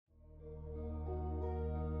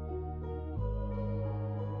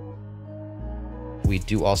we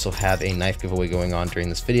do also have a knife giveaway going on during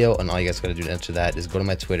this video, and all you guys gotta do to enter that is go to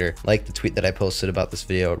my Twitter, like the tweet that I posted about this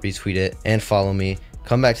video, retweet it, and follow me.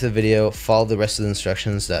 Come back to the video, follow the rest of the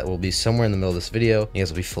instructions that will be somewhere in the middle of this video. You guys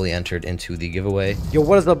will be fully entered into the giveaway. Yo,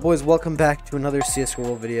 what is up, boys? Welcome back to another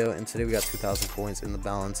csgoroll video, and today we got 2,000 coins in the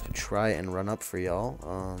balance to try and run up for y'all.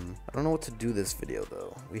 I don't know what to do this video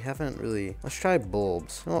though. We haven't really. Let's try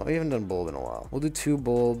bulbs. No, we haven't done bulb in a while. We'll do 2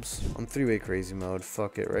 bulbs on 3-way crazy mode.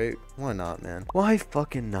 Fuck it, right? Why not, man? Why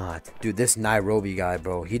fucking not? Dude, this Nairobi guy,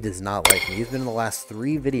 bro, he does not like me. He's been in the last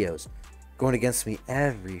 3 videos going against me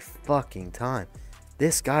every fucking time.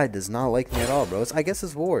 This guy does not like me at all, bro. I guess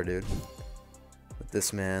it's war, dude. With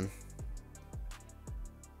this man.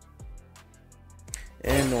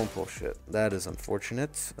 And no one pull shit. That is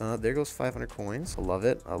unfortunate. There goes 500 coins. I love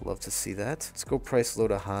it. I love to see that. Let's go price low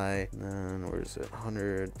to high. And then, where is it?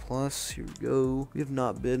 100 plus. Here we go. We have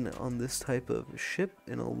not been on this type of ship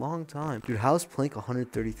in a long time. Dude, how's Plank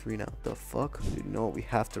 133 now? The fuck? Dude, you know what? We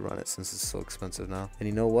have to run it since it's so expensive now. And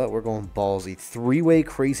you know what? We're going ballsy. 3-way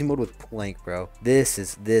crazy mode with Plank, bro. This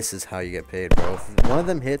is how you get paid, bro. If one of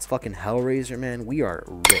them hits fucking Hellraiser, man, we are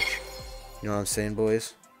rich. You know what I'm saying,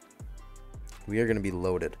 boys? We are going to be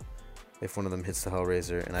loaded if one of them hits the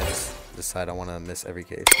Hellraiser and I just decide I want to miss every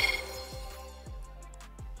case.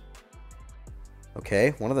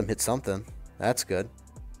 Okay, one of them hit something. That's good.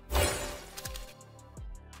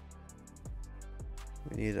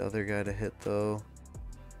 We need the other guy to hit, though.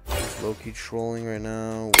 He's low-key trolling right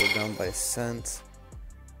now. We're down by cent.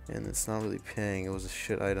 And it's not really paying. It was a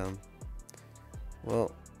shit item.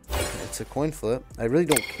 Well, it's a coin flip. I really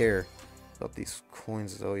don't care about these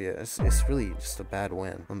coins though. Yeah, it's really just a bad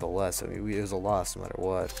win nonetheless. I mean, it was a loss no matter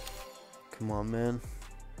what. Come on, man,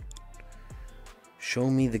 show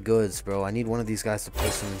me the goods, bro. I need one of these guys to pull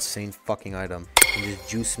some insane fucking item and just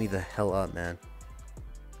juice me the hell up, man.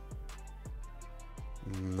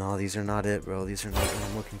 No, these are not it, bro. These are not what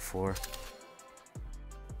I'm looking for.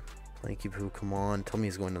 Planky Poo, come on, tell me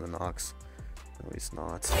he's going to the Nox. No, he's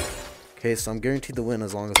not. Okay, so I'm guaranteed to win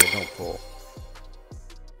as long as I don't pull.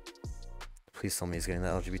 Please tell me he's getting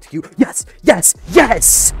that LGBTQ. Yes! Yes!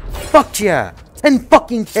 Yes! Fuck yeah! 10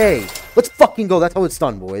 fucking K! Let's fucking go. That's how it's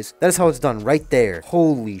done, boys. That is how it's done right there.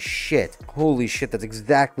 Holy shit. Holy shit. That's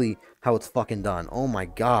exactly how it's fucking done. Oh my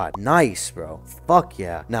god. Nice, bro. Fuck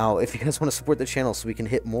yeah. Now, if you guys want to support the channel so we can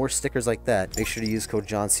hit more stickers like that, make sure to use code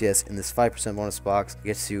JohnCS in this 5% bonus box. It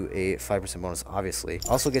gets you a 5% bonus, obviously.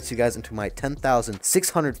 Also gets you guys into my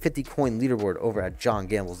 10,650 coin leaderboard over at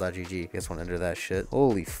johngambles.gg. You guys want to enter that shit?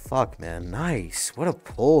 Holy fuck, man. Nice. What a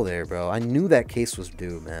pull there, bro. I knew that case was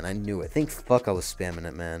due, man. I knew it. Thank fuck I was spamming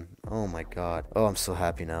it, man. Oh my god. Oh, I'm so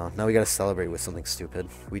happy now. Now we gotta celebrate with something stupid.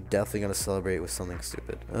 We definitely gotta celebrate with something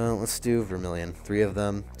stupid. Let's do Vermilion. 3 of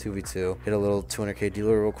them, 2v2. Hit a little 200k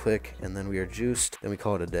dealer real quick, and then we are juiced. Then we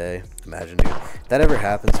call it a day. Imagine, dude. If that ever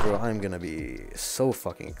happens, bro, I'm gonna be so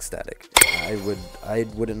fucking ecstatic. I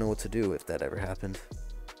wouldn't know what to do if that ever happened.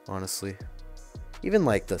 Honestly. Even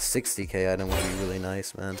like the 60k item would be really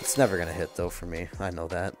nice, man. It's never gonna hit though for me. I know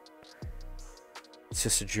that. It's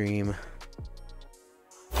just a dream.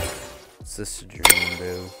 It's just a dream,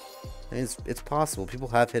 dude. I mean, it's possible. People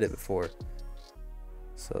have hit it before.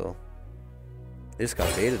 So, they just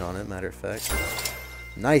got baited on it, matter of fact.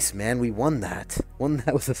 Nice, man. We won that. Won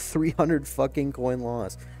that with a 300 fucking coin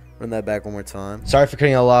loss. Run that back one more time. Sorry for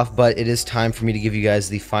cutting it all off, but it is time for me to give you guys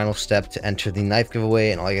the final step to enter the knife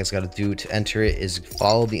giveaway, and all you guys got to do to enter it is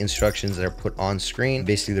follow the instructions that are put on screen.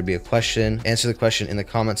 Basically, there'll be a question. Answer the question in the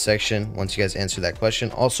comment section. Once you guys answer that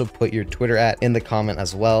question, also put your Twitter @ in the comment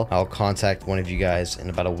as well. I'll contact one of you guys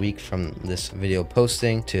in about a week from this video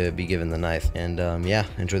posting to be given the knife. And yeah,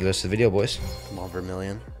 enjoy the rest of the video, boys. Come on,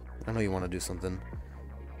 Vermilion. I know you want to do something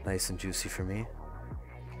nice and juicy for me.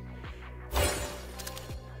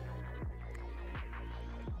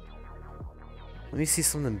 Let me see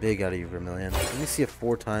something big out of you, Vermilion. Let me see a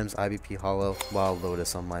 4 times IBP Hollow Wild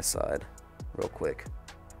Lotus on my side. Real quick.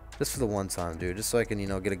 Just for the one time, dude. Just so I can, you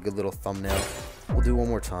know, get a good little thumbnail. We'll do one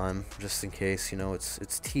more time. Just in case, you know,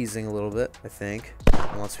 it's teasing a little bit, I think.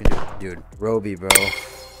 It wants me to... Dude, Roby, bro.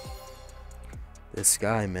 This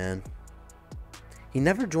guy, man. He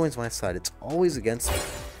never joins my side. It's always against me.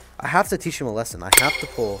 I have to teach him a lesson. I have to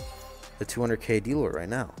pull the 200k dealer right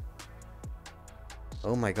now.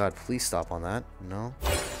 Oh my god, please stop on that. No.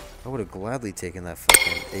 I would have gladly taken that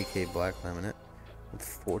fucking AK Black Laminate with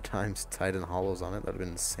 4 times Titan Hollows on it. That would have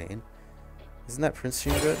been insane. Isn't that Prince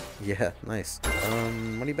stream good? Yeah, nice.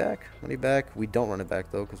 Money back. Money back. We don't run it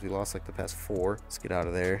back though, because we lost like the past 4. Let's get out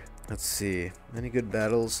of there. Let's see. Any good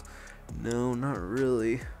battles? No, not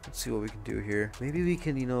really. Let's see what we can do here. Maybe we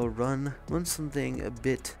can, you know, run something a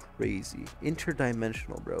bit crazy.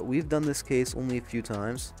 Interdimensional, bro. We've done this case only a few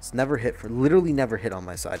times. It's never hit for, literally never hit on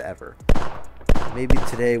my side ever. Maybe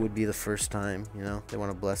today would be the first time, you know, they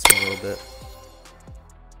want to bless me a little bit.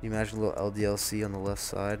 Can you imagine a little LDLC on the left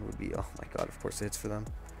side would be, oh my god, of course it hits for them.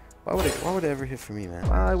 Why would it ever hit for me, man?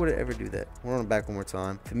 Why would it ever do that? We're on back one more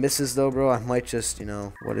time. If it misses though, bro, I might just, you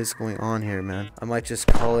know, what is going on here, man? I might just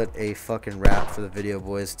call it a fucking wrap for the video,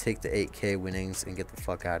 boys. Take the 8K winnings and get the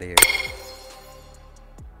fuck out of here.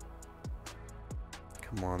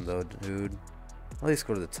 Come on though, dude. At least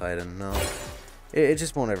go to the Titan. No. It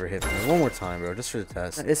just won't ever hit for me. One more time, bro, just for the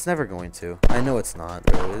test. It's never going to. I know it's not,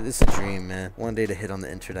 bro. It's a dream, man. One day to hit on the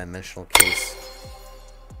interdimensional case.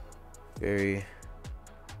 Very...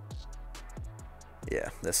 yeah,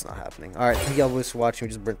 that's not happening. Alright, thank y'all boys for watching. We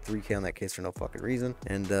just burnt 3K on that case for no fucking reason.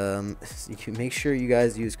 And you can make sure you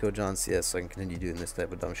guys use code JohnCS so I can continue doing this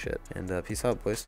type of dumb shit. And peace out, boys.